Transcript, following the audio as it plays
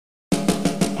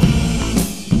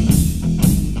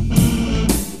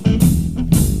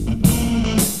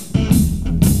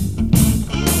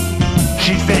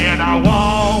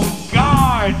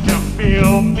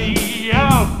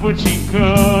but she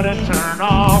couldn't turn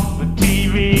off the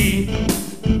TV.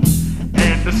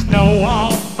 And the snow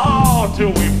all thawed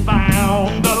till we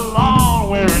found the lawn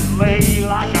where it lay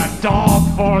like a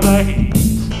dog for the heat.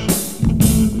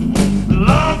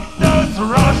 Love nuts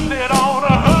rusted on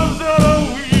a hooves of the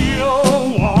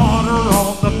wheel, water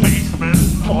on the basement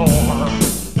floor.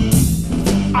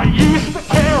 I used to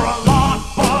care a lot,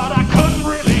 but I couldn't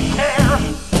really care.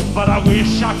 But I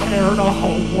wish I cared a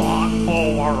whole lot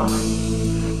more.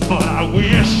 But I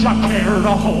wish I cared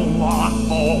a whole lot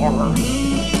more.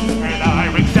 And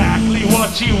I'm exactly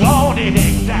what you wanted,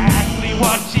 exactly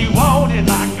what you wanted,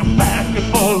 like a basket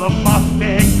full of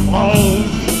Mustang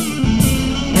clothes.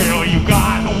 Well, you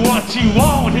got what you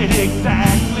wanted,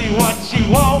 exactly what you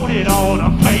wanted, all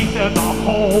the faith in the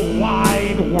whole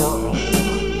wide world.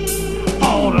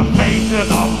 All the faith in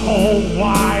the whole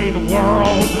wide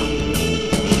world.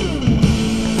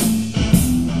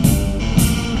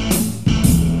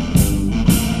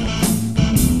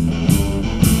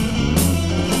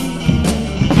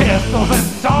 Pistols and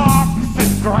socks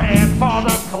and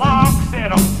grandfather clocks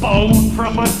and a boat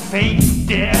from a saint's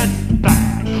dead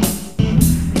back.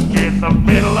 In the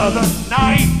middle of the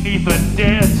night, neath a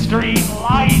dead street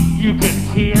light, you could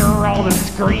hear all the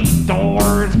screen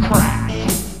doors crack.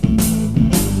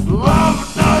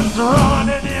 Love nuts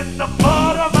running in the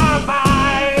butt of my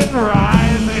mind,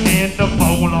 rising in the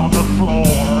bowl on the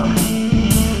floor.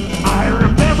 I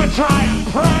remember trying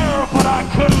prayer, but I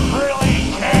couldn't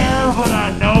really care. But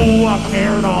I know I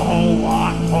cared a whole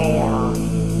lot more.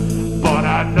 But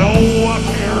I know I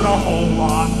cared a whole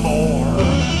lot more.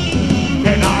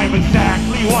 And I'm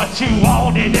exactly what you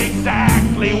wanted,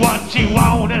 exactly what you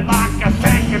wanted, like a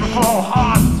second floor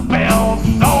hospital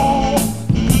soul.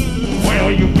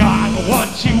 Well, you got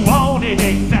what you wanted,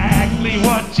 exactly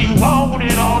what you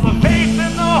wanted, all the faith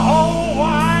in the whole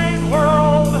wide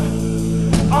world.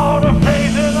 All the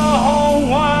faith in the whole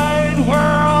wide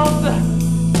world.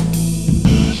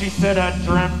 She said I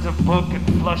dreamt of book and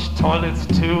flush toilets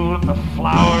too, and the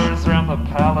flowers around the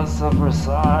palace of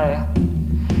Versailles.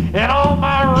 And all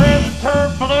my ribs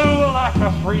turned blue like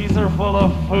a freezer full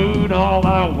of food. All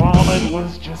I wanted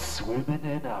was just swimming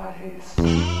in ice.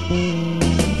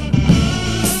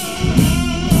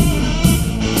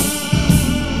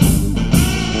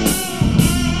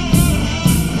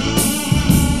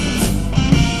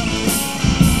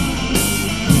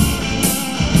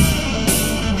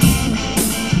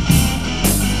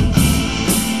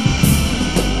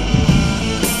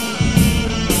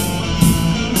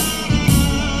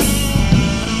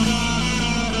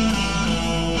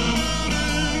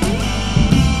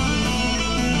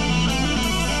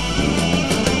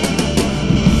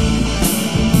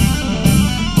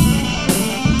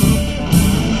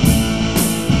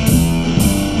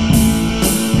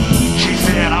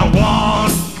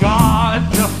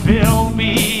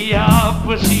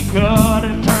 But she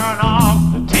couldn't turn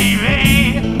off the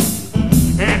TV.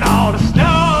 And all the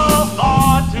snow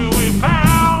thawed till we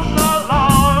found the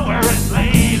lawn where it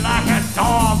lay like a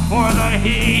dog for the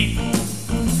heat.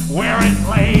 Where it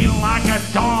lay like a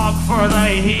dog for the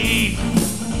heat.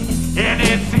 And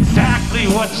it's exactly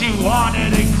what you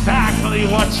wanted, exactly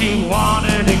what you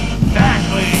wanted,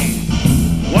 exactly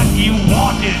what you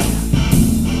wanted.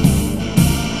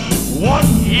 What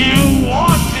you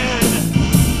wanted.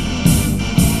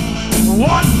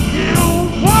 What